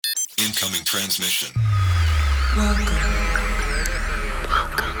Incoming transmission.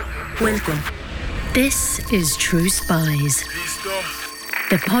 Welcome. This is True Spies,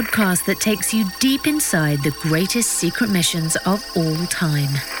 the podcast that takes you deep inside the greatest secret missions of all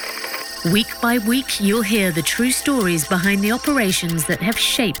time. Week by week, you'll hear the true stories behind the operations that have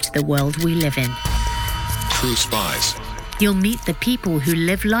shaped the world we live in. True Spies. You'll meet the people who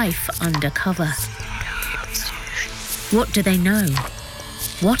live life undercover. What do they know?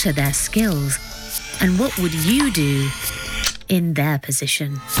 What are their skills? And what would you do in their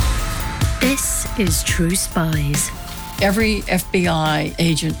position? This is True Spies. Every FBI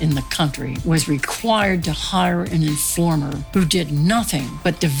agent in the country was required to hire an informer who did nothing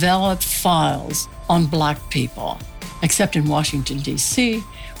but develop files on Black people, except in Washington, D.C.,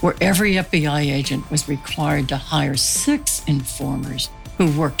 where every FBI agent was required to hire 6 informers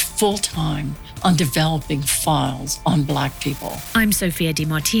who worked full-time on developing files on Black people. I'm Sophia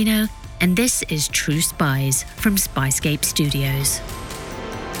DiMartino, and this is True Spies from Spyscape Studios.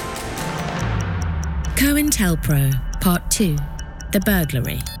 COINTELPRO, Part 2, The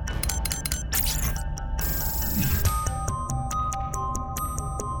Burglary.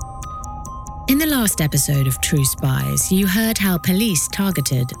 In the last episode of True Spies, you heard how police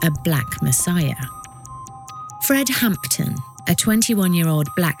targeted a Black Messiah. Fred Hampton, a 21-year-old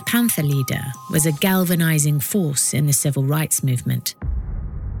Black Panther leader, was a galvanizing force in the civil rights movement.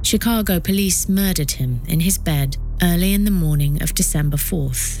 Chicago police murdered him in his bed early in the morning of December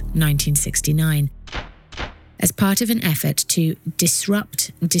 4th, 1969, as part of an effort to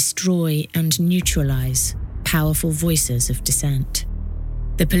disrupt, destroy, and neutralize powerful voices of dissent.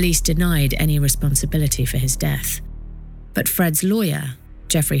 The police denied any responsibility for his death, but Fred's lawyer,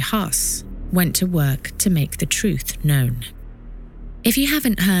 Jeffrey Haas, went to work to make the truth known. If you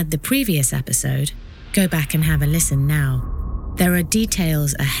haven't heard the previous episode, go back and have a listen now. There are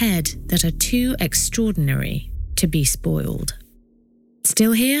details ahead that are too extraordinary to be spoiled.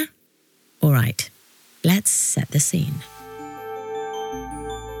 Still here? All right, let's set the scene.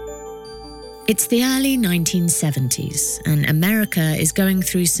 It's the early 1970s, and America is going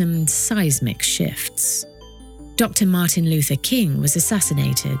through some seismic shifts. Dr. Martin Luther King was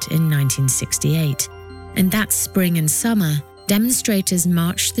assassinated in 1968, and that spring and summer, demonstrators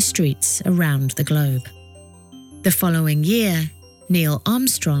marched the streets around the globe. The following year, Neil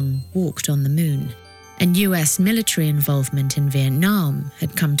Armstrong walked on the moon, and US military involvement in Vietnam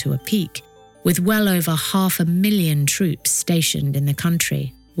had come to a peak, with well over 500,000 troops stationed in the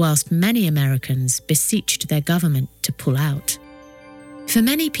country, whilst many Americans beseeched their government to pull out. For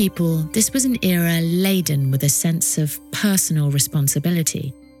many people, this was an era laden with a sense of personal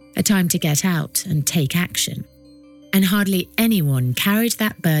responsibility, a time to get out and take action. And hardly anyone carried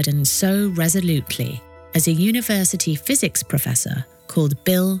that burden so resolutely as a university physics professor called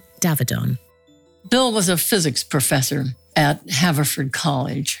Bill Davidon. Bill was a physics professor at Haverford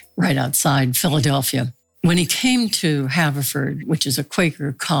College, right outside Philadelphia. When he came to Haverford, which is a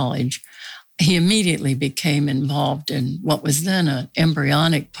Quaker college, he immediately became involved in what was then an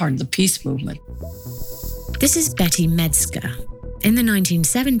embryonic part of the peace movement. This is Betty Metzger. In the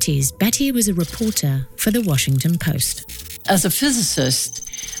 1970s, Betty was a reporter for the Washington Post. As a physicist,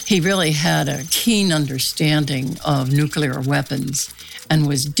 he really had a keen understanding of nuclear weapons and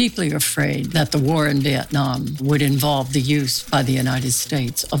was deeply afraid that the war in Vietnam would involve the use by the United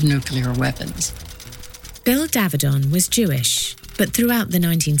States of nuclear weapons. Bill Davidon was Jewish, but throughout the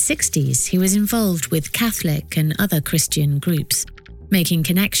 1960s, he was involved with Catholic and other Christian groups, making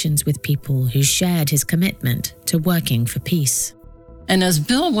connections with people who shared his commitment to working for peace. And as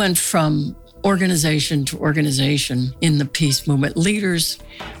Bill went from organization to organization in the peace movement, leaders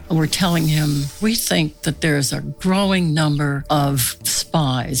were telling him, we think that there's a growing number of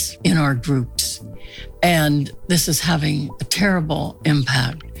spies in our groups, and this is having a terrible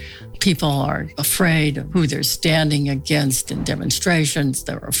impact. People are afraid of who they're standing against in demonstrations.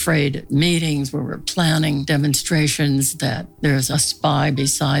 They're afraid at meetings where we're planning demonstrations that there's a spy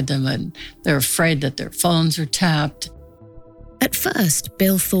beside them, and they're afraid that their phones are tapped. At first,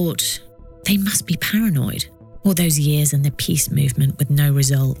 Bill thought, they must be paranoid. All those years in the peace movement with no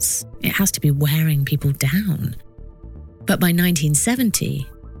results. It has to be wearing people down. But by 1970,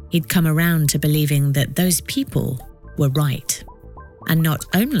 he'd come around to believing that those people were right. And not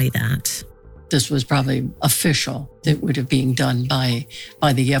only that, this was probably official. It would have been done by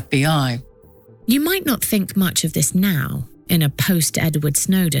the FBI. You might not think much of this now, in a post-Edward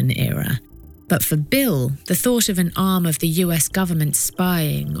Snowden era, but for Bill, the thought of an arm of the US government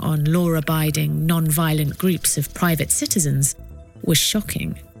spying on law-abiding, non-violent groups of private citizens was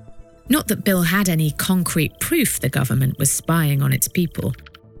shocking. Not that Bill had any concrete proof the government was spying on its people,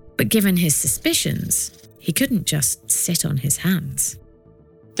 But given his suspicions, he couldn't just sit on his hands.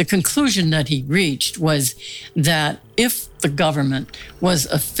 The conclusion that he reached was that if the government was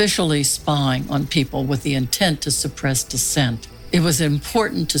officially spying on people with the intent to suppress dissent, it was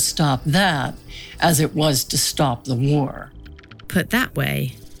important to stop that as it was to stop the war. Put that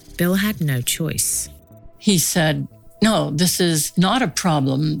way, Bill had no choice. He said, no, this is not a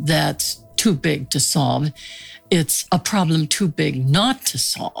problem that's too big to solve. It's a problem too big not to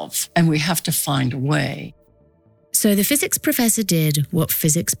solve, and we have to find a way. So the physics professor did what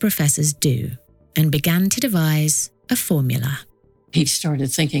physics professors do and began to devise a formula. He started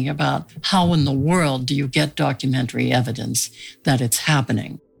thinking about how in the world do you get documentary evidence that it's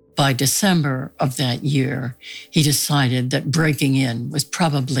happening. By December of that year, he decided that breaking in was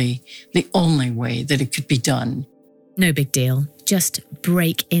probably the only way that it could be done. No big deal, just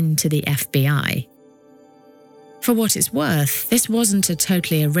break into the FBI. For what it's worth, this wasn't a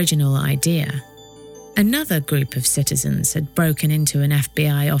totally original idea. Another group of citizens had broken into an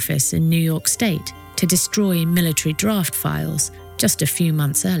FBI office in New York State to destroy military draft files just a few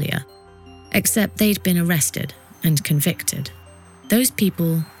months earlier. Except they'd been arrested and convicted. Those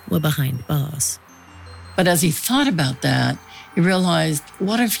people were behind bars. But as he thought about that, he realized,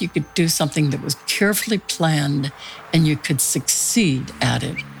 what if you could do something that was carefully planned and you could succeed at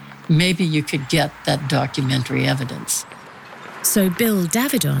it? Maybe you could get that documentary evidence. So Bill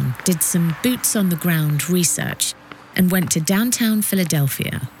Davidon did some boots-on-the-ground research and went to downtown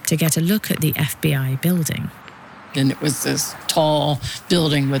Philadelphia to get a look at the FBI building. And it was this tall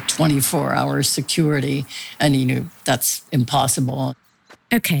building with 24-hour security, and he knew that's impossible.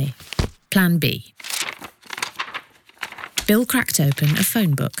 Okay, plan B. Bill cracked open a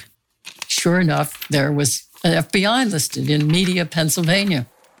phone book. Sure enough, there was an FBI listed in Media, Pennsylvania.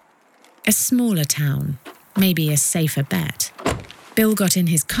 A smaller town, maybe a safer bet. Bill got in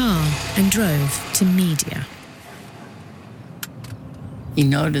his car and drove to Media. He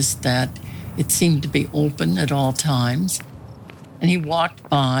noticed that it seemed to be open at all times. And he walked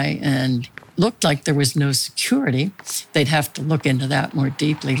by and looked like there was no security. They'd have to look into that more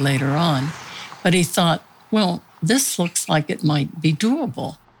deeply later on. But he thought, well, this looks like it might be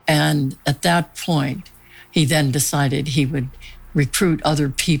doable. And at that point, he then decided he would recruit other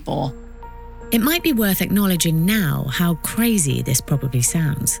people. It might be worth acknowledging now how crazy this probably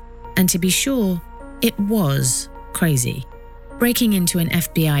sounds. And to be sure, it was crazy. Breaking into an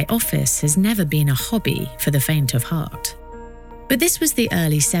FBI office has never been a hobby for the faint of heart. But this was the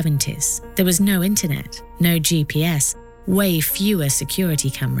early 70s. There was no internet, no GPS, way fewer security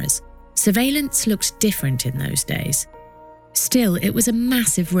cameras. Surveillance looked different in those days. Still, it was a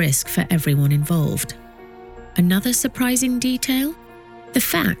massive risk for everyone involved. Another surprising detail? The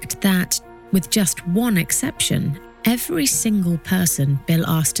fact that, with just one exception, every single person Bill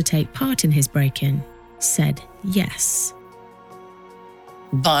asked to take part in his break-in said yes.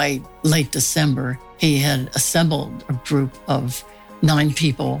 By late December, he had assembled a group of 9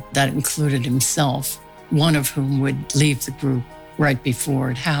 people that included himself, one of whom would leave the group right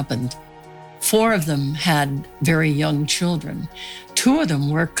before it happened. 4 of them had very young children. 2 of them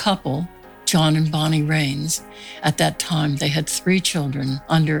were a couple, John and Bonnie Raines. At that time, they had 3 children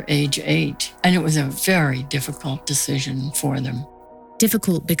under age 8, and it was a very difficult decision for them.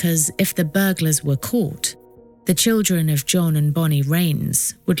 Difficult because if the burglars were caught, the children of John and Bonnie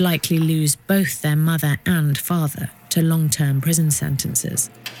Raines would likely lose both their mother and father to long-term prison sentences.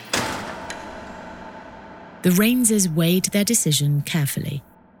 The Raineses weighed their decision carefully,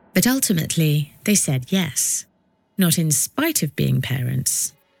 but ultimately they said yes, not in spite of being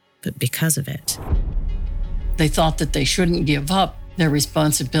parents, but because of it. They thought that they shouldn't give up their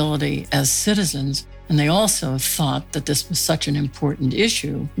responsibility as citizens, and they also thought that this was such an important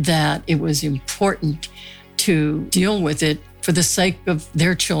issue that it was important to deal with it for the sake of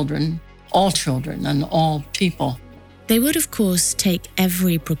their children, and all people. They would, of course, take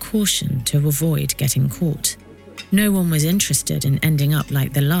every precaution to avoid getting caught. No one was interested in ending up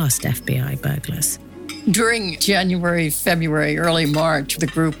like the last FBI burglars. During January, February, early March, the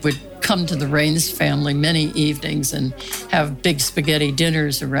group would come to the Raines family many evenings and have big spaghetti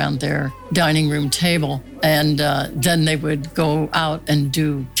dinners around their dining room table. And then they would go out and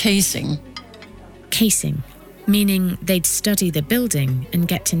do casing. Casing, meaning they'd study the building and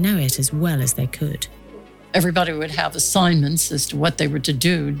get to know it as well as they could. Everybody would have assignments as to what they were to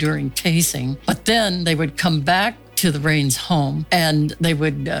do during casing, but then they would come back to the Raines home and they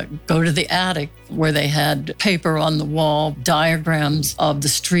would go to the attic where they had paper on the wall, diagrams of the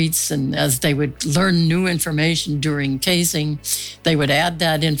streets, and as they would learn new information during casing, they would add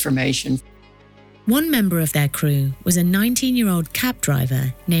that information. One member of their crew was a 19-year-old cab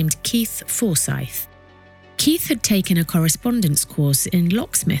driver named Keith Forsyth. Keith had taken a correspondence course in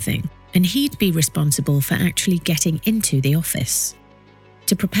locksmithing, and he'd be responsible for actually getting into the office.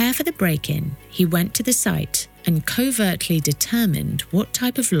 To prepare for the break-in, he went to the site and covertly determined what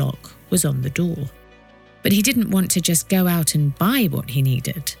type of lock was on the door. But he didn't want to just go out and buy what he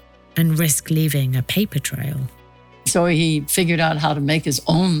needed and risk leaving a paper trail. So he figured out how to make his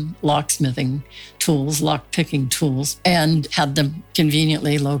own locksmithing tools, lock-picking tools, and had them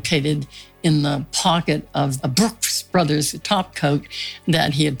conveniently located in the pocket of a Brooks Brothers top coat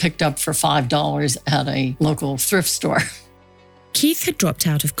that he had picked up for $5 at a local thrift store. Keith had dropped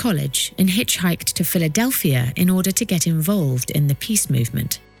out of college and hitchhiked to Philadelphia in order to get involved in the peace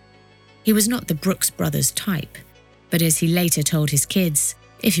movement. He was not the Brooks Brothers type, but as he later told his kids,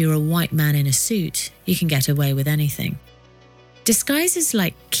 if you're a white man in a suit, you can get away with anything. Disguises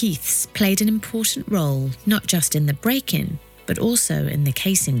like Keith's played an important role not just in the break-in, but also in the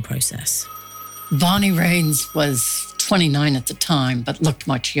casing process. Bonnie Raines was 29 at the time, but looked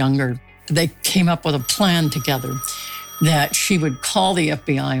much younger. They came up with a plan together that she would call the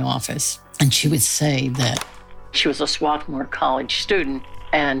FBI office and she would say that she was a Swarthmore College student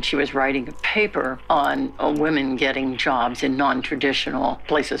and she was writing a paper on women getting jobs in non-traditional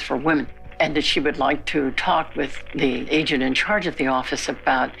places for women, and that she would like to talk with the agent in charge of the office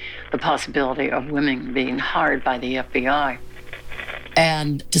about the possibility of women being hired by the FBI.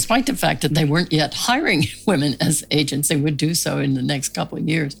 And despite the fact that they weren't yet hiring women as agents, they would do so in the next couple of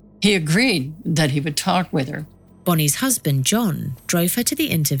years, he agreed that he would talk with her. Bonnie's husband, John, drove her to the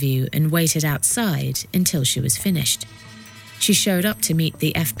interview and waited outside until she was finished. She showed up to meet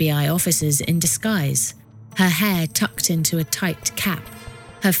the FBI officers in disguise, her hair tucked into a tight cap,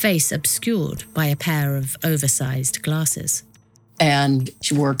 her face obscured by a pair of oversized glasses. And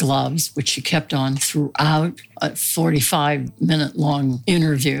she wore gloves, which she kept on throughout a 45-minute-long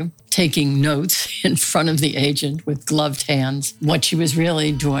interview, taking notes in front of the agent with gloved hands. What she was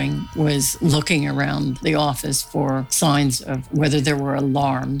really doing was looking around the office for signs of whether there were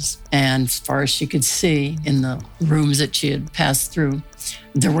alarms. And as far as she could see in the rooms that she had passed through,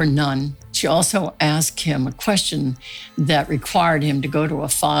 there were none. She also asked him a question that required him to go to a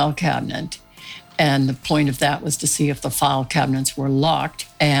file cabinet. And the point of that was to see if the file cabinets were locked,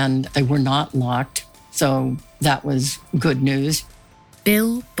 and they were not locked. So that was good news.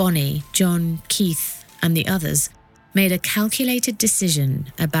 Bill, Bonnie, John, Keith, and the others made a calculated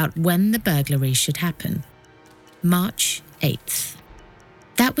decision about when the burglary should happen. March 8th.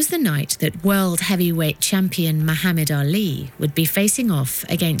 That was the night that world heavyweight champion Muhammad Ali would be facing off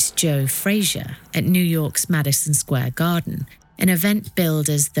against Joe Frazier at New York's Madison Square Garden, an event billed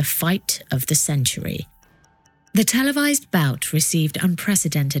as the fight of the century. The televised bout received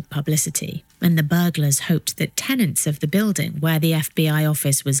unprecedented publicity, and the burglars hoped that tenants of the building where the FBI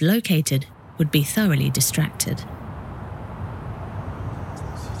office was located would be thoroughly distracted.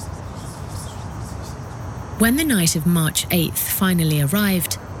 When the night of March 8th finally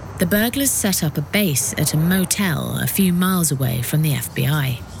arrived, the burglars set up a base at a motel a few miles away from the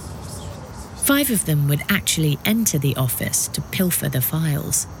FBI. 5 of them would actually enter the office to pilfer the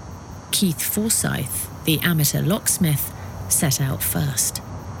files. Keith Forsyth, the amateur locksmith, set out first.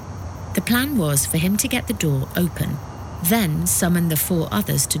 The plan was for him to get the door open, then summon the 4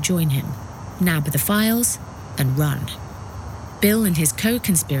 others to join him, nab the files, and run. Bill and his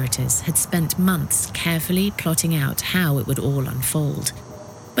co-conspirators had spent months carefully plotting out how it would all unfold.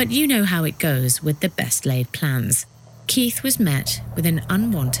 But you know how it goes with the best-laid plans. Keith was met with an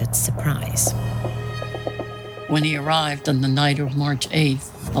unwanted surprise. When he arrived on the night of March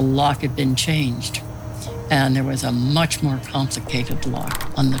 8th, the lock had been changed, and there was a much more complicated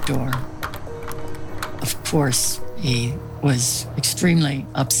lock on the door. Of course, he was extremely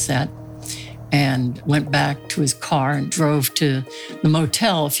upset and went back to his car and drove to the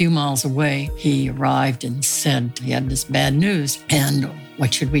motel a few miles away. He arrived and said he had this bad news, and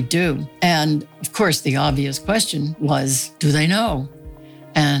what should we do? And of course, the obvious question was, do they know?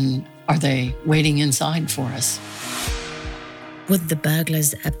 And are they waiting inside for us? Would the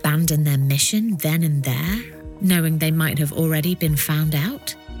burglars abandon their mission then and there, knowing they might have already been found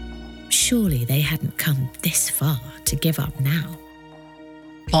out? Surely they hadn't come this far to give up now.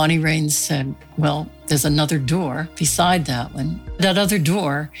 Bonnie Raines said, well, there's another door beside that one. That other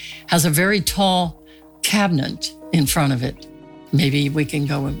door has a very tall cabinet in front of it. Maybe you can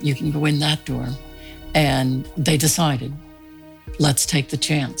go in that door. And they decided, let's take the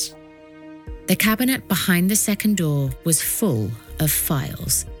chance. The cabinet behind the second door was full of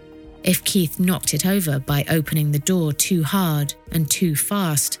files. If Keith knocked it over by opening the door too hard and too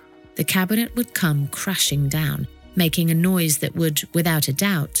fast, the cabinet would come crashing down, making a noise that would, without a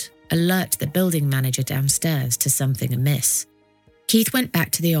doubt, alert the building manager downstairs to something amiss. Keith went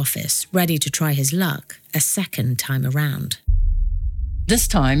back to the office, ready to try his luck a second time around. This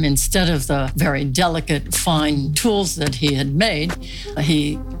time, instead of the very delicate, fine tools that he had made,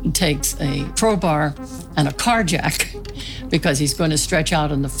 he takes a crowbar and a car jack because he's going to stretch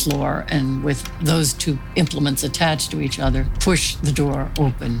out on the floor and with those two implements attached to each other, push the door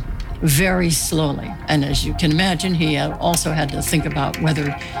open very slowly. And as you can imagine, he also had to think about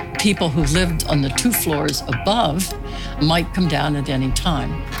whether people who lived on the 2 floors above might come down at any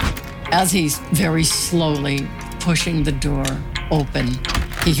time. As he's very slowly pushing the door open,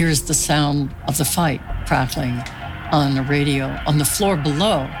 he hears the sound of the fight crackling on the radio on the floor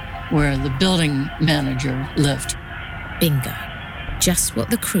below where the building manager lived. Bingo. Just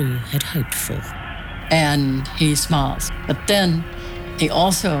what the crew had hoped for. And he smiles. But then he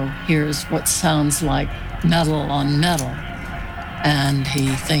also hears what sounds like metal on metal. And he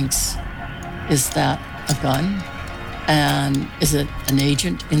thinks, is that a gun? And is it an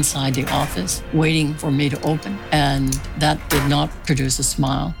agent inside the office waiting for me to open? And that did not produce a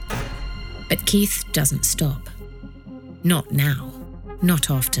smile. But Keith doesn't stop. Not now. Not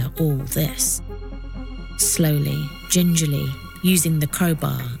after all this. Slowly, gingerly, using the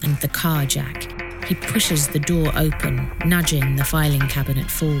crowbar and the car jack, he pushes the door open, nudging the filing cabinet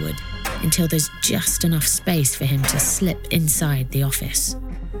forward until there's just enough space for him to slip inside the office.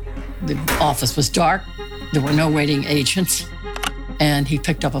 The office was dark. There were no waiting agents. And he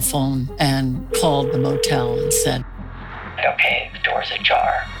picked up a phone and called the motel and said, "Okay, the door's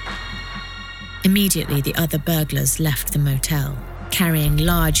ajar." Immediately, the other burglars left the motel, carrying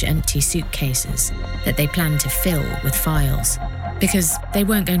large empty suitcases that they planned to fill with files, because they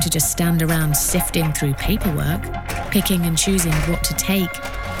weren't going to just stand around sifting through paperwork, picking and choosing what to take.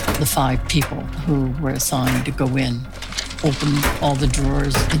 The 5 people who were assigned to go in opened all the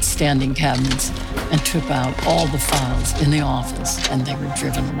drawers and standing cabinets and took out all the files in the office, and they were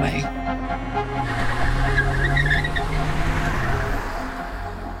driven away.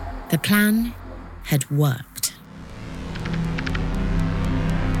 The plan had worked.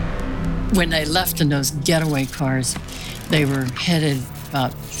 When they left in those getaway cars, they were headed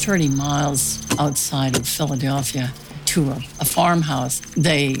about 30 miles outside of Philadelphia to a farmhouse.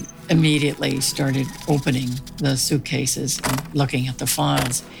 They immediately started opening the suitcases and looking at the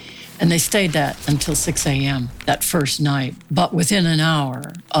files. And they stayed that until 6 a.m. that first night. But within an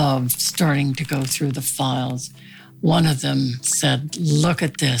hour of starting to go through the files, one of them said, "Look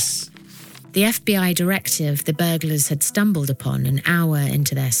at this." The FBI directive the burglars had stumbled upon an hour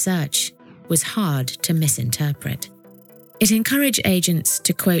into their search was hard to misinterpret. It encouraged agents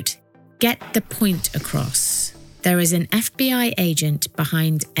to, quote, "get the point across. There is an FBI agent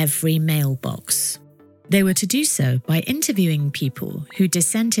behind every mailbox." They were to do so by interviewing people who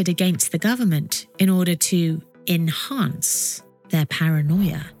dissented against the government in order to enhance their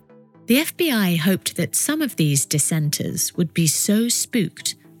paranoia. The FBI hoped that some of these dissenters would be so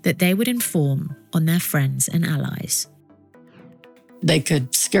spooked that they would inform on their friends and allies. They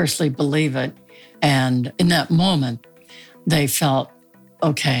could scarcely believe it. And in that moment, they felt,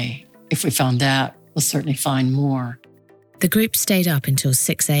 okay, if we found that, we'll certainly find more. The group stayed up until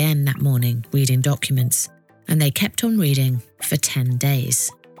 6 a.m. that morning reading documents, and they kept on reading for 10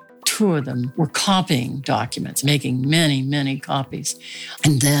 days. 2 of them were copying documents, making many, many copies,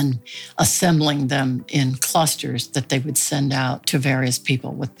 and then assembling them in clusters that they would send out to various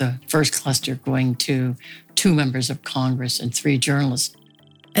people, with the first cluster going to 2 members of Congress and 3 journalists.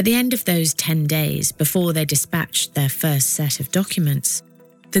 At the end of those 10 days, before they dispatched their first set of documents,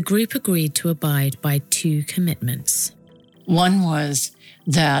 the group agreed to abide by 2 commitments. One was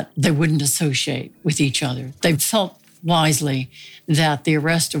that they wouldn't associate with each other. They felt wisely that the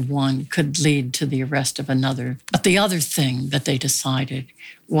arrest of one could lead to the arrest of another. But the other thing that they decided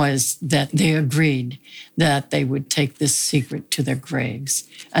was that they agreed that they would take this secret to their graves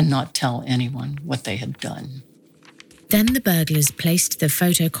and not tell anyone what they had done. Then the burglars placed the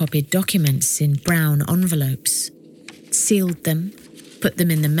photocopied documents in brown envelopes, sealed them, put them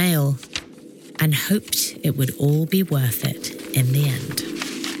in the mail, and hoped it would all be worth it in the end.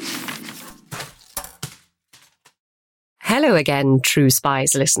 Hello again, True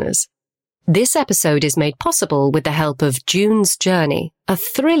Spies listeners. This episode is made possible with the help of June's Journey, a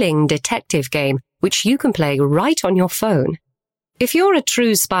thrilling detective game which you can play right on your phone. If you're a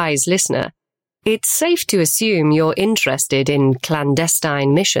True Spies listener, it's safe to assume you're interested in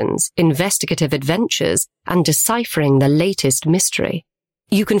clandestine missions, investigative adventures, and deciphering the latest mystery.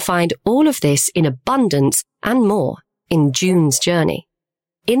 You can find all of this in abundance and more in June's Journey.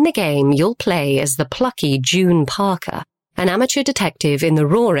 In the game, you'll play as the plucky June Parker, an amateur detective in the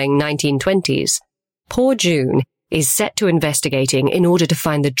roaring 1920s. Poor June is set to investigating in order to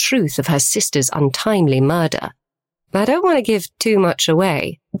find the truth of her sister's untimely murder. But I don't want to give too much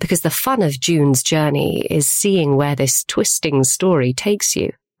away, because the fun of June's journey is seeing where this twisting story takes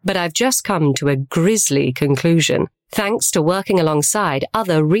you. But I've just come to a grisly conclusion, thanks to working alongside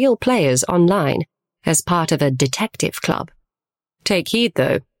other real players online as part of a detective club. Take heed,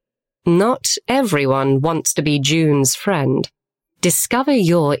 though. Not everyone wants to be June's friend. Discover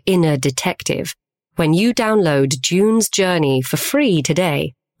your inner detective when you download June's Journey for free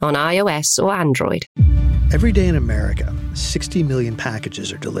today on iOS or Android. Every day in America, 60 million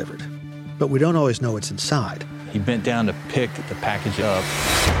packages are delivered, but we don't always know what's inside. He bent down to pick the package up.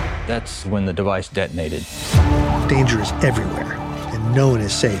 That's when the device detonated. Danger is everywhere, and no one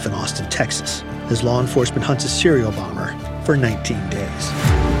is safe in Austin, Texas, as law enforcement hunts a serial bomber for 19 days.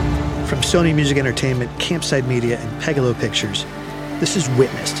 From Sony Music Entertainment, Campside Media, and Pegalo Pictures, this is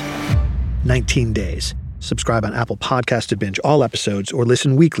Witnessed. 19 Days. Subscribe on Apple Podcasts to binge all episodes or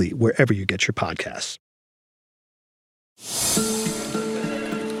listen weekly wherever you get your podcasts.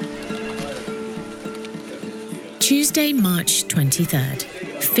 Tuesday, March 23rd,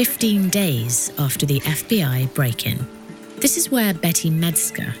 15 days after the FBI break-in. This is where Betty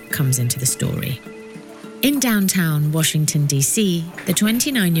Metzger comes into the story. In downtown Washington, D.C., the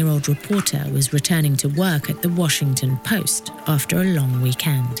 29-year-old reporter was returning to work at the Washington Post after a long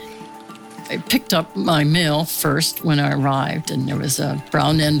weekend. I picked up my mail first when I arrived, and there was a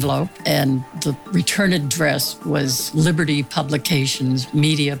brown envelope, and the return address was Liberty Publications,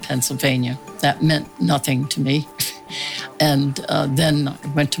 Media, Pennsylvania. That meant nothing to me. And then I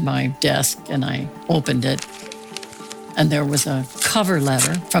went to my desk and I opened it, and there was a cover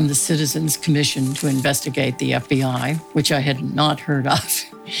letter from the Citizens Commission to investigate the FBI, which I had not heard of,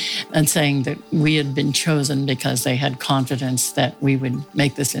 and saying that we had been chosen because they had confidence that we would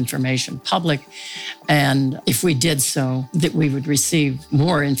make this information public, and if we did so, that we would receive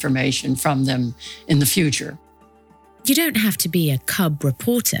more information from them in the future. You don't have to be a cub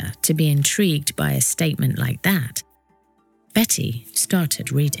reporter to be intrigued by a statement like that. Betty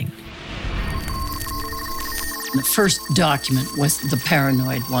started reading. The first document was the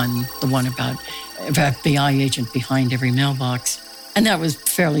paranoid one, the one about an FBI agent behind every mailbox. And that was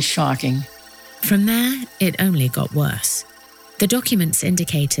fairly shocking. From there, it only got worse. The documents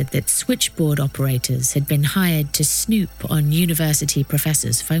indicated that switchboard operators had been hired to snoop on university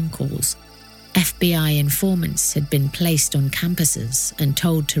professors' phone calls. FBI informants had been placed on campuses and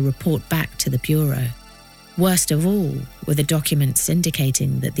told to report back to the Bureau. Worst of all were the documents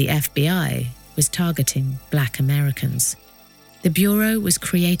indicating that the FBI was targeting Black Americans. The Bureau was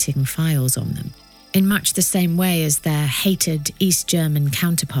creating files on them, in much the same way as their hated East German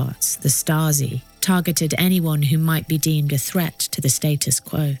counterparts, the Stasi, targeted anyone who might be deemed a threat to the status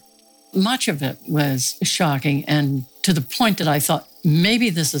quo. Much of it was shocking, and to the point that I thought, maybe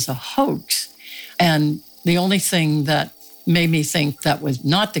this is a hoax. And the only thing that made me think that was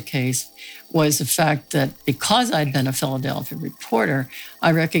not the case was the fact that because I'd been a Philadelphia reporter,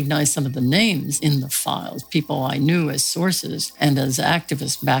 I recognized some of the names in the files, people I knew as sources and as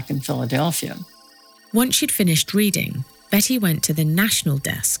activists back in Philadelphia. Once she'd finished reading, Betty went to the national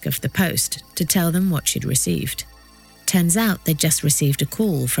desk of the Post to tell them what she'd received. Turns out they'd just received a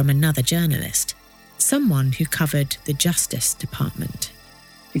call from another journalist, someone who covered the Justice Department.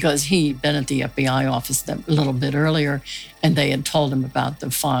 Because he'd been at the FBI office a little bit earlier, and they had told him about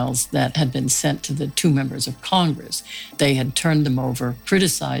the files that had been sent to the two members of Congress. They had turned them over,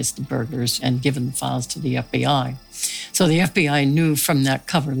 criticized the burglars, and given the files to the FBI. So the FBI knew from that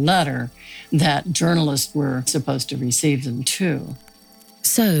cover letter that journalists were supposed to receive them too.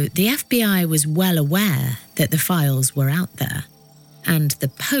 So the FBI was well aware that the files were out there, and the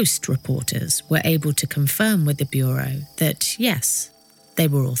Post reporters were able to confirm with the Bureau that, yes, they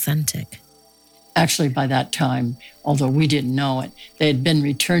were authentic. Actually, by that time, although we didn't know it, they had been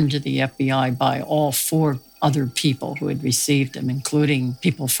returned to the FBI by all four other people who had received them, including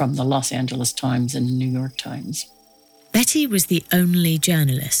people from the Los Angeles Times and the New York Times. Betty was the only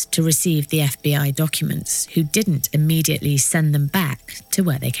journalist to receive the FBI documents who didn't immediately send them back to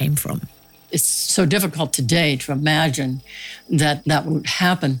where they came from. It's so difficult today to imagine that that would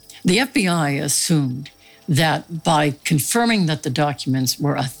happen. The FBI assumed that by confirming that the documents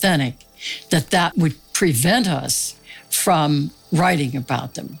were authentic, that would prevent us from writing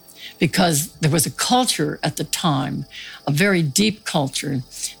about them. Because there was a culture at the time, a very deep culture,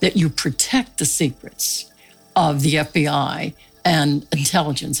 that you protect the secrets of the FBI and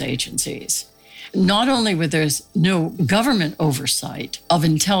intelligence agencies. Not only was there no government oversight of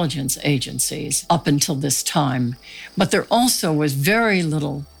intelligence agencies up until this time, but there also was very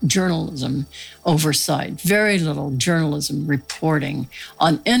little journalism oversight, very little journalism reporting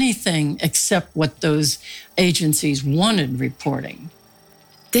on anything except what those agencies wanted reporting.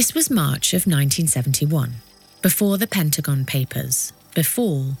 This was March of 1971, before the Pentagon Papers,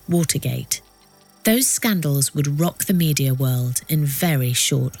 before Watergate. Those scandals would rock the media world in very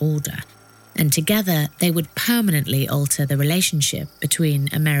short order, and together they would permanently alter the relationship between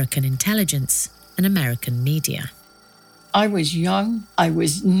American intelligence and American media. I was young. I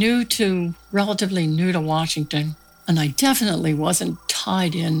was relatively new to Washington, and I definitely wasn't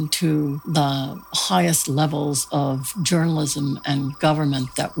tied into the highest levels of journalism and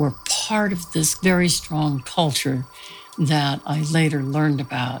government that were part of this very strong culture that I later learned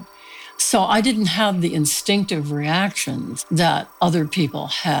about. So I didn't have the instinctive reactions that other people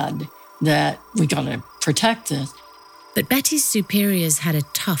had, that we got to protect this. But Betty's superiors had a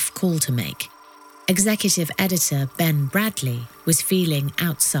tough call to make. Executive editor Ben Bradley was feeling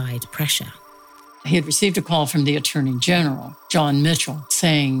outside pressure. He had received a call from the Attorney General, John Mitchell,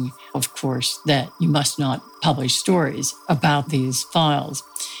 saying, of course, that you must not publish stories about these files.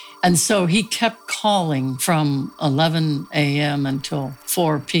 And so he kept calling from 11 a.m. until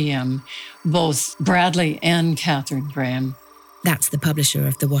 4 p.m., both Bradley and Catherine Graham. That's the publisher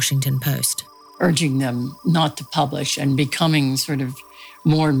of the Washington Post. Urging them not to publish and becoming sort of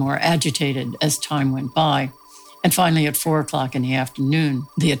more and more agitated as time went by. And finally, at 4 o'clock in the afternoon,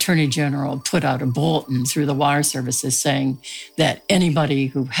 the Attorney General put out a bulletin through the wire services saying that anybody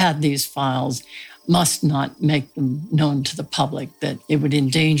who had these files must not make them known to the public, that it would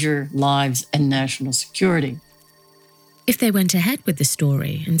endanger lives and national security. If they went ahead with the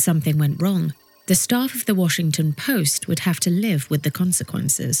story and something went wrong, the staff of the Washington Post would have to live with the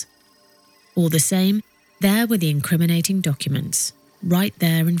consequences. All the same, there were the incriminating documents, right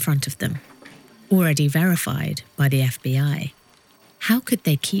there in front of them, already verified by the FBI. How could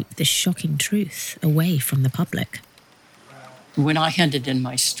they keep the shocking truth away from the public? When I handed in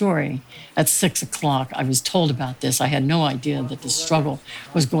my story at 6 o'clock, I was told about this. I had no idea that the struggle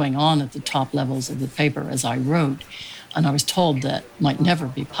was going on at the top levels of the paper as I wrote. And I was told that it might never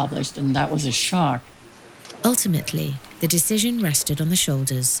be published, and that was a shock. Ultimately, the decision rested on the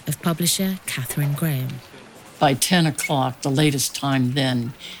shoulders of publisher Catherine Graham. By 10 o'clock, the latest time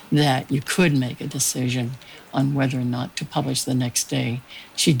then that you could make a decision on whether or not to publish the next day,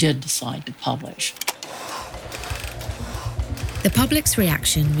 she did decide to publish. The public's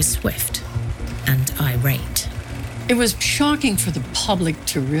reaction was swift and irate. It was shocking for the public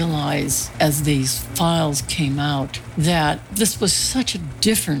to realize, as these files came out, that this was such a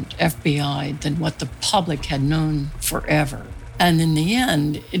different FBI than what the public had known forever. And in the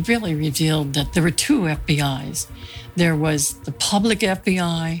end, it really revealed that there were two FBIs. There was the public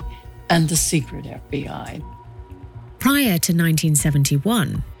FBI and the secret FBI. Prior to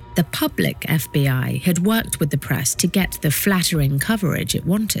 1971, the public FBI had worked with the press to get the flattering coverage it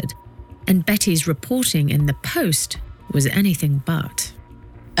wanted, and Betty's reporting in the Post was anything but.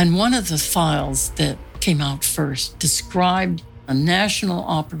 And one of the files that came out first described a national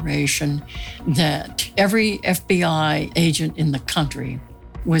operation that every FBI agent in the country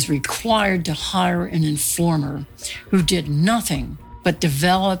was required to hire an informer who did nothing but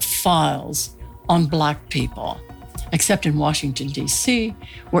develop files on Black people, except in Washington, D.C.,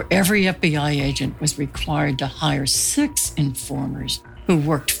 where every FBI agent was required to hire 6 informers who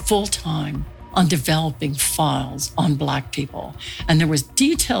worked full-time on developing files on Black people. And there was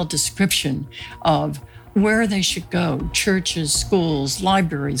detailed description of where they should go: churches, schools,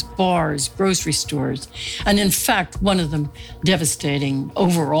 libraries, bars, grocery stores. And in fact, one of the devastating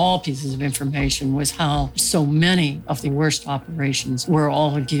overall pieces of information was how so many of the worst operations were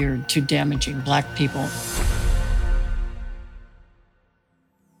all geared to damaging Black people.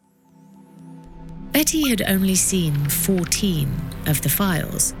 Betty had only seen 14 of the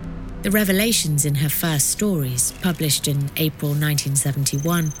files. The revelations in her first stories, published in April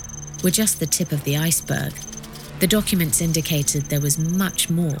 1971, were just the tip of the iceberg. The documents indicated there was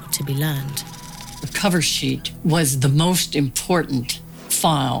much more to be learned. The cover sheet was the most important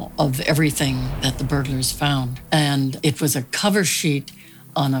file of everything that the burglars found. And it was a cover sheet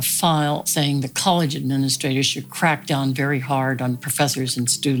on a file saying the college administrators should crack down very hard on professors and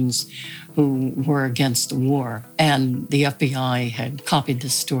students who were against the war. And the FBI had copied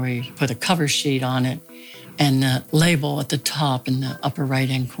this story, put a cover sheet on it, and the label at the top in the upper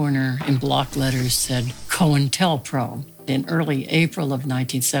right-hand corner in block letters said COINTELPRO. In early April of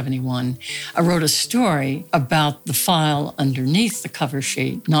 1971, I wrote a story about the file underneath the cover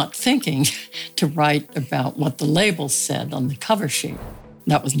sheet, not thinking to write about what the label said on the cover sheet.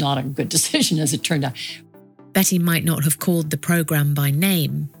 That was not a good decision, as it turned out. Betty might not have called the program by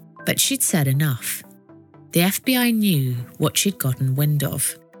name, but she'd said enough. The FBI knew what she'd gotten wind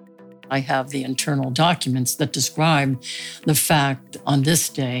of. I have the internal documents that describe the fact on this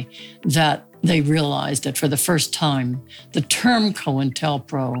day that they realized that for the first time, the term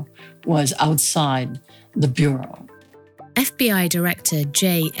COINTELPRO was outside the Bureau. FBI Director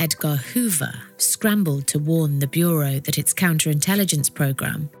J. Edgar Hoover scrambled to warn the Bureau that its counterintelligence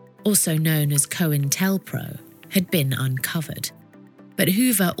program, also known as COINTELPRO, had been uncovered. But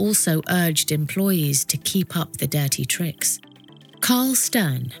Hoover also urged employees to keep up the dirty tricks. Carl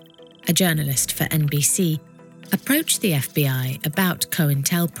Stern, a journalist for NBC, approached the FBI about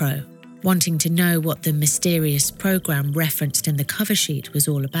COINTELPRO, wanting to know what the mysterious program referenced in the cover sheet was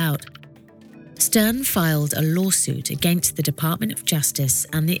all about. Stern filed a lawsuit against the Department of Justice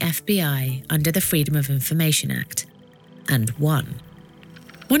and the FBI under the Freedom of Information Act, and won.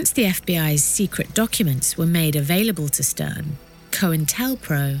 Once the FBI's secret documents were made available to Stern,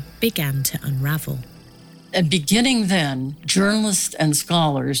 COINTELPRO began to unravel. And beginning then, journalists and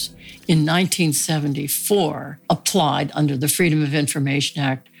scholars in 1974 applied under the Freedom of Information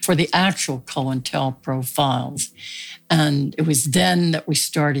Act for the actual COINTELPRO files. And it was then that we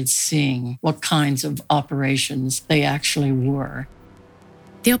started seeing what kinds of operations they actually were.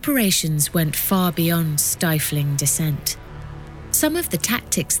 The operations went far beyond stifling dissent. Some of the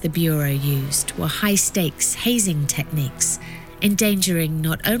tactics the Bureau used were high-stakes hazing techniques, endangering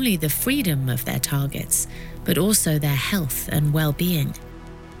not only the freedom of their targets, but also their health and well-being.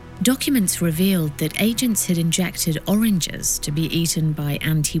 Documents revealed that agents had injected oranges to be eaten by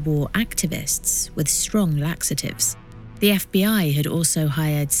anti-war activists with strong laxatives. The FBI had also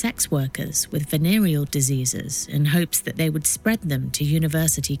hired sex workers with venereal diseases in hopes that they would spread them to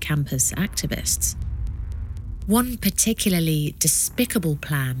university campus activists. One particularly despicable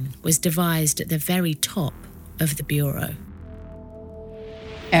plan was devised at the very top of the Bureau.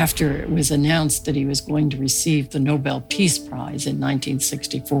 After it was announced that he was going to receive the Nobel Peace Prize in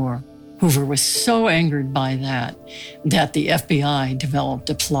 1964, Hoover was so angered by that the FBI developed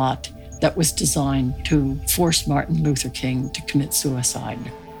a plot that was designed to force Martin Luther King to commit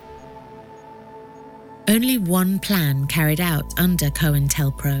suicide. Only one plan carried out under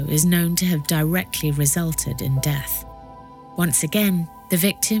COINTELPRO is known to have directly resulted in death. Once again, the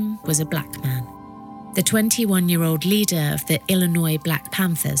victim was a black man. The 21-year-old leader of the Illinois Black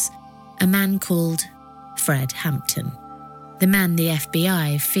Panthers, a man called Fred Hampton, the man the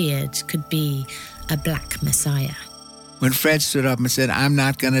FBI feared could be a black messiah. When Fred stood up and said, "I'm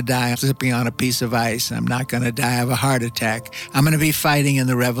not going to die sipping on a piece of ice. I'm not going to die of a heart attack. I'm going to be fighting in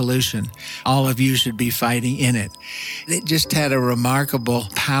the revolution. All of you should be fighting in it." It just had a remarkable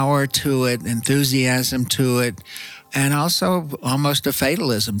power to it, enthusiasm to it, and also almost a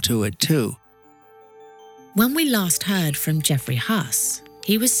fatalism to it, too. When we last heard from Jeffrey Huss,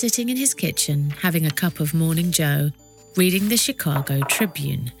 he was sitting in his kitchen having a cup of Morning Joe, reading the Chicago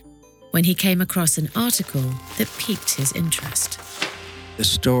Tribune, when he came across an article that piqued his interest. The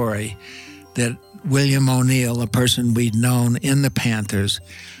story that William O'Neill, a person we'd known in the Panthers,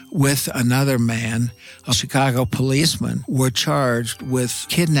 with another man, a Chicago policeman, were charged with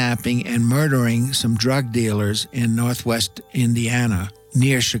kidnapping and murdering some drug dealers in northwest Indiana,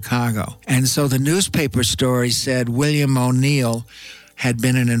 near Chicago. And so the newspaper story said William O'Neill had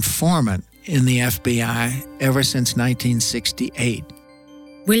been an informant in the FBI ever since 1968.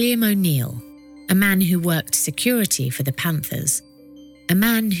 William O'Neill, a man who worked security for the Panthers, a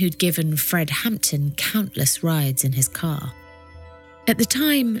man who'd given Fred Hampton countless rides in his car. At the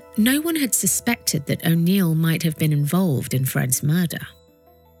time, no one had suspected that O'Neill might have been involved in Fred's murder.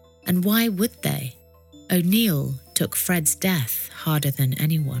 And why would they? O'Neill took Fred's death harder than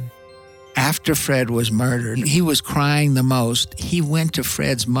anyone. After Fred was murdered, he was crying the most. He went to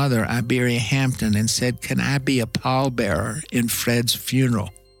Fred's mother, Iberia Hampton, and said, "Can I be a pallbearer in Fred's funeral?"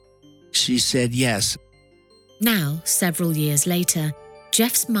 She said yes. Now, several years later,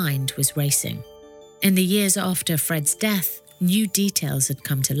 Jeff's mind was racing. In the years after Fred's death, new details had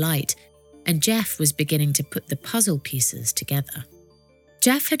come to light, and Jeff was beginning to put the puzzle pieces together.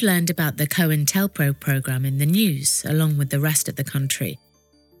 Jeff had learned about the COINTELPRO program in the news, along with the rest of the country.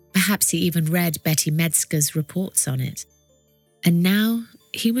 Perhaps he even read Betty Metzger's reports on it. And now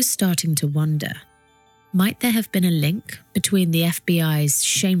he was starting to wonder, might there have been a link between the FBI's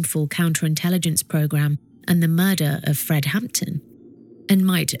shameful counterintelligence program and the murder of Fred Hampton? And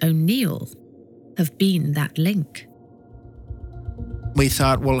might O'Neill have been that link? We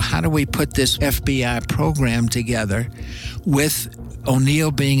thought, well, how do we put this FBI program together with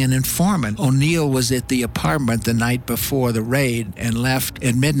O'Neill being an informant? O'Neill was at the apartment the night before the raid and left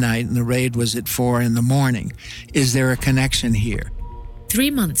at midnight, and the raid was at 4 a.m. Is there a connection here? 3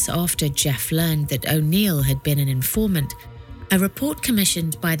 months after Jeff learned that O'Neill had been an informant, a report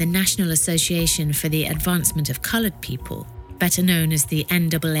commissioned by the National Association for the Advancement of Colored People, better known as the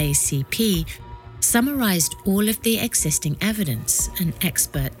NAACP, summarized all of the existing evidence and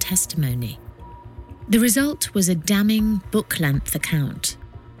expert testimony. The result was a damning book-length account,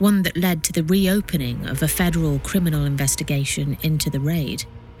 one that led to the reopening of a federal criminal investigation into the raid.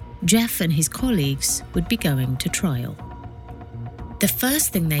 Jeff and his colleagues would be going to trial. The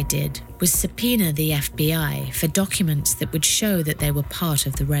first thing they did was subpoena the FBI for documents that would show that they were part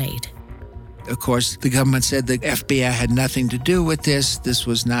of the raid. Of course, the government said the FBI had nothing to do with this. This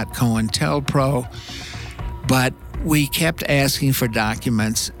was not COINTELPRO. But we kept asking for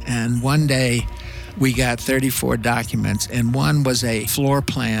documents, and one day we got 34 documents, and one was a floor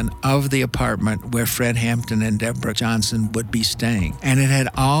plan of the apartment where Fred Hampton and Deborah Johnson would be staying. And it had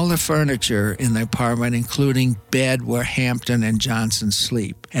all the furniture in the apartment, including bed where Hampton and Johnson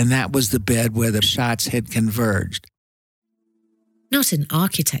sleep. And that was the bed where the shots had converged. Not an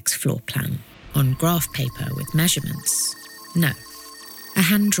architect's floor plan on graph paper with measurements. No. A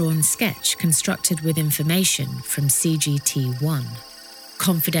hand-drawn sketch constructed with information from CGT-1,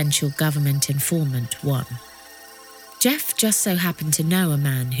 Confidential Government Informant 1. Jeff just so happened to know a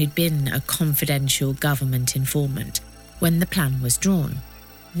man who'd been a confidential government informant when the plan was drawn,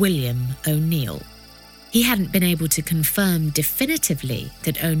 William O'Neill. He hadn't been able to confirm definitively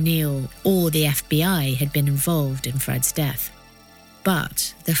that O'Neill or the FBI had been involved in Fred's death.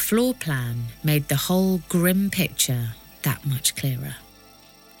 But the floor plan made the whole grim picture that much clearer.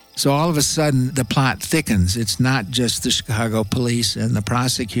 So all of a sudden, the plot thickens. It's not just the Chicago police and the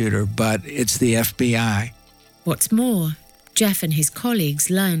prosecutor, but it's the FBI. What's more, Jeff and his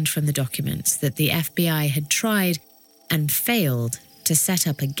colleagues learned from the documents that the FBI had tried and failed to set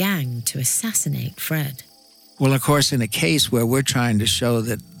up a gang to assassinate Fred. Well, of course, in a case where we're trying to show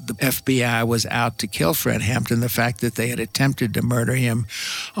that the FBI was out to kill Fred Hampton, the fact that they had attempted to murder him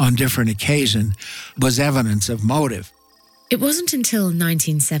on different occasions was evidence of motive. It wasn't until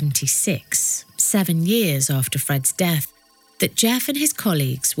 1976, 7 years after Fred's death, that Jeff and his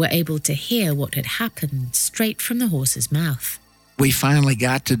colleagues were able to hear what had happened straight from the horse's mouth. We finally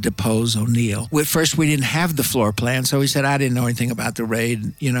got to depose O'Neill. At first, we didn't have the floor plan, so he said, I didn't know anything about the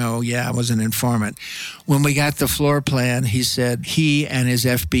raid. I was an informant. When we got the floor plan, he said he and his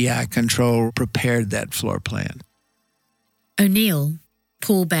FBI control prepared that floor plan. O'Neill,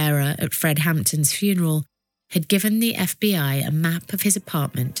 pallbearer at Fred Hampton's funeral, had given the FBI a map of his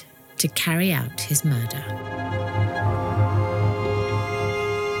apartment to carry out his murder.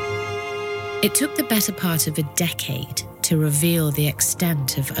 It took the better part of a decade to reveal the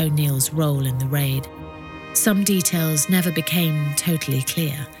extent of O'Neill's role in the raid. Some details never became totally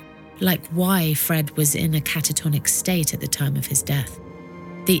clear, like why Fred was in a catatonic state at the time of his death.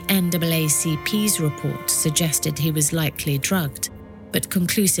 The NAACP's report suggested he was likely drugged, but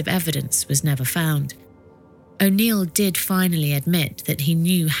conclusive evidence was never found. O'Neill did finally admit that he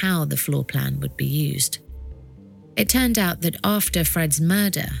knew how the floor plan would be used. It turned out that after Fred's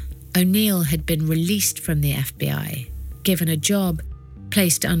murder, O'Neill had been released from the FBI, given a job,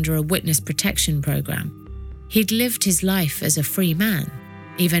 placed under a witness protection program. He'd lived his life as a free man,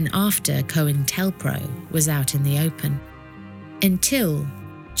 even after COINTELPRO was out in the open, until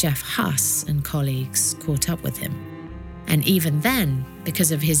Jeff Huss and colleagues caught up with him. And even then,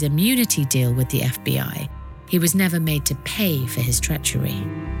 because of his immunity deal with the FBI, he was never made to pay for his treachery.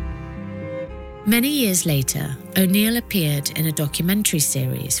 Many years later, O'Neill appeared in a documentary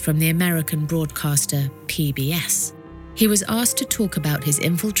series from the American broadcaster PBS. He was asked to talk about his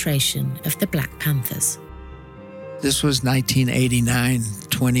infiltration of the Black Panthers. This was 1989,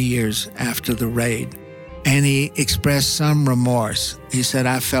 20 years after the raid, and he expressed some remorse. He said,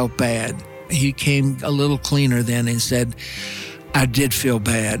 I felt bad. He came a little cleaner then and said, I did feel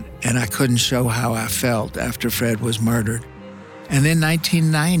bad, and I couldn't show how I felt after Fred was murdered. And then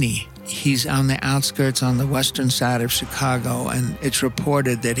 1990, he's on the outskirts on the western side of Chicago, and it's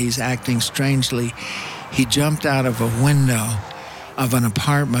reported that he's acting strangely. He jumped out of a window of an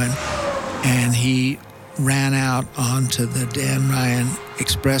apartment, and he ran out onto the Dan Ryan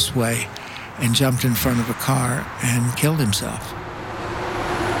Expressway and jumped in front of a car and killed himself.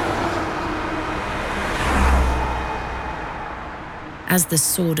 As the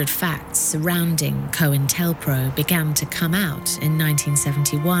sordid facts surrounding COINTELPRO began to come out in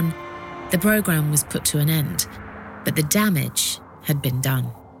 1971, the program was put to an end, but the damage had been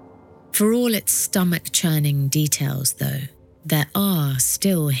done. For all its stomach-churning details, though, there are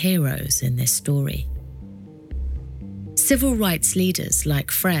still heroes in this story. Civil rights leaders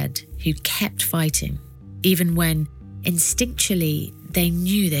like Fred, who kept fighting, even when, instinctually, they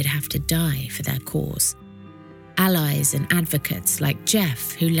knew they'd have to die for their cause. Allies and advocates like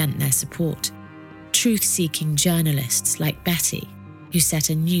Jeff, who lent their support. Truth-seeking journalists like Betty, who set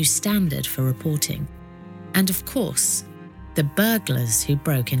a new standard for reporting. And of course, the burglars who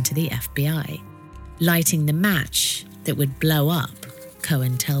broke into the FBI, lighting the match that would blow up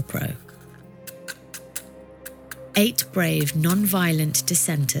COINTELPRO. 8 brave, non-violent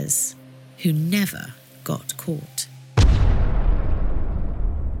dissenters who never got caught.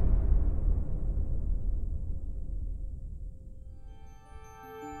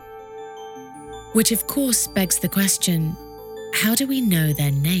 Which of course begs the question, how do we know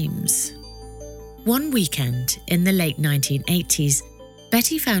their names? One weekend in the late 1980s,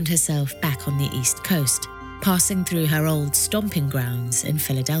 Betty found herself back on the East Coast, passing through her old stomping grounds in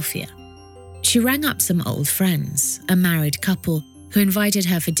Philadelphia. She rang up some old friends, a married couple, who invited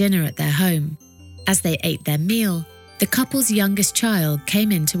her for dinner at their home. As they ate their meal, the couple's youngest child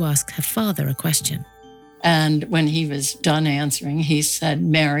came in to ask her father a question. And when he was done answering, he said,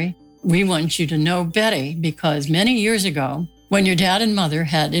 "Mary, we want you to know Betty because many years ago, when your dad and mother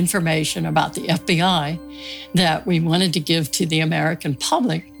had information about the FBI that we wanted to give to the American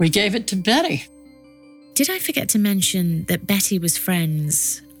public, we gave it to Betty." Did I forget to mention that Betty was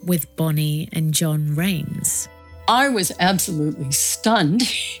friends with Bonnie and John Raines? I was absolutely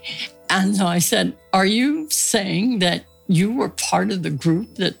stunned. And so I said, "Are you saying that you were part of the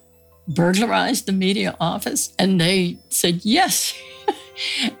group that burglarized the media office?" And they said, "Yes."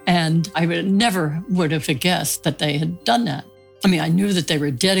 And I never would have guessed that they had done that. I mean, I knew that they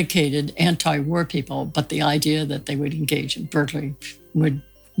were dedicated anti-war people, but the idea that they would engage in burglary would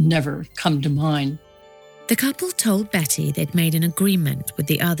never come to mind. The couple told Betty they'd made an agreement with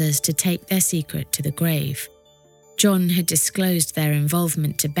the others to take their secret to the grave. John had disclosed their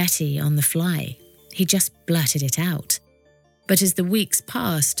involvement to Betty on the fly. He just blurted it out. But as the weeks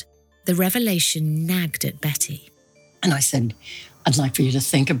passed, the revelation nagged at Betty. And I said, "I'd like for you to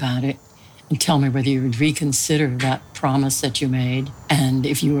think about it and tell me whether you would reconsider that promise that you made. And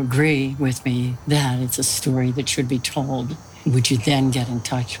if you agree with me that it's a story that should be told, would you then get in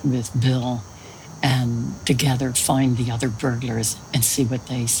touch with Bill and together find the other burglars and see what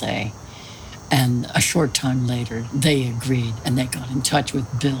they say?" And a short time later, they agreed and they got in touch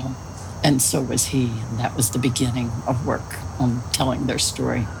with Bill. And so was he. And that was the beginning of work on telling their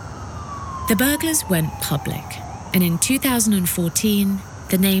story. The burglars went public. And in 2014,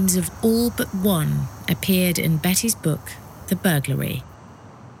 the names of all but one appeared in Betty's book, The Burglary.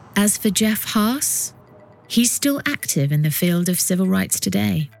 As for Jeff Haas, he's still active in the field of civil rights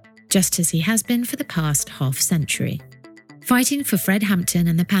today, just as he has been for the past half-century. Fighting for Fred Hampton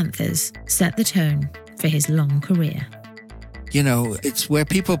and the Panthers set the tone for his long career. You know, it's where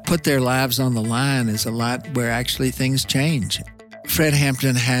people put their lives on the line is a lot where actually things change. Fred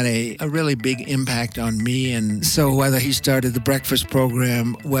Hampton had a really big impact on me, and so whether he started the breakfast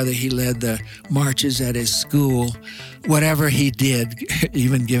program, whether he led the marches at his school, whatever he did,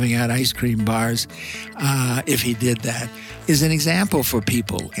 even giving out ice cream bars, if he did that, is an example for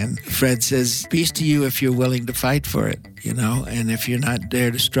people. And Fred says, peace to you if you're willing to fight for it, you know, and if you're not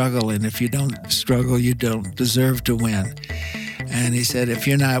there to struggle, and if you don't struggle, you don't deserve to win. And he said, if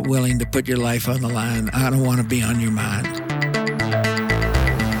you're not willing to put your life on the line, I don't want to be on your mind.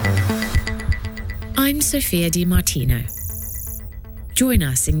 I'm Sophia Di Martino. Join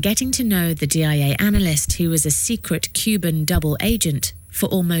us in getting to know the DIA analyst who was a secret Cuban double agent for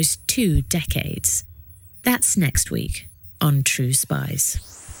almost 2 decades. That's next week on True Spies.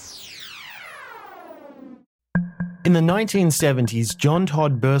 In the 1970s, John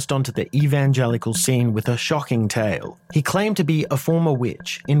Todd burst onto the evangelical scene with a shocking tale. He claimed to be a former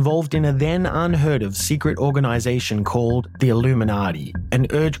witch involved in a then unheard-of secret organization called the Illuminati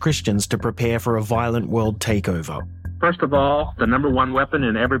and urged Christians to prepare for a violent world takeover. First of all, the number one weapon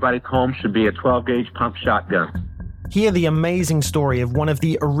in everybody's home should be a 12-gauge pump shotgun. Hear the amazing story of one of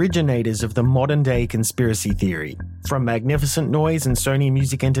the originators of the modern-day conspiracy theory. From Magnificent Noise and Sony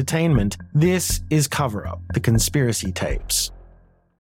Music Entertainment, this is Cover Up, the Conspiracy Tapes.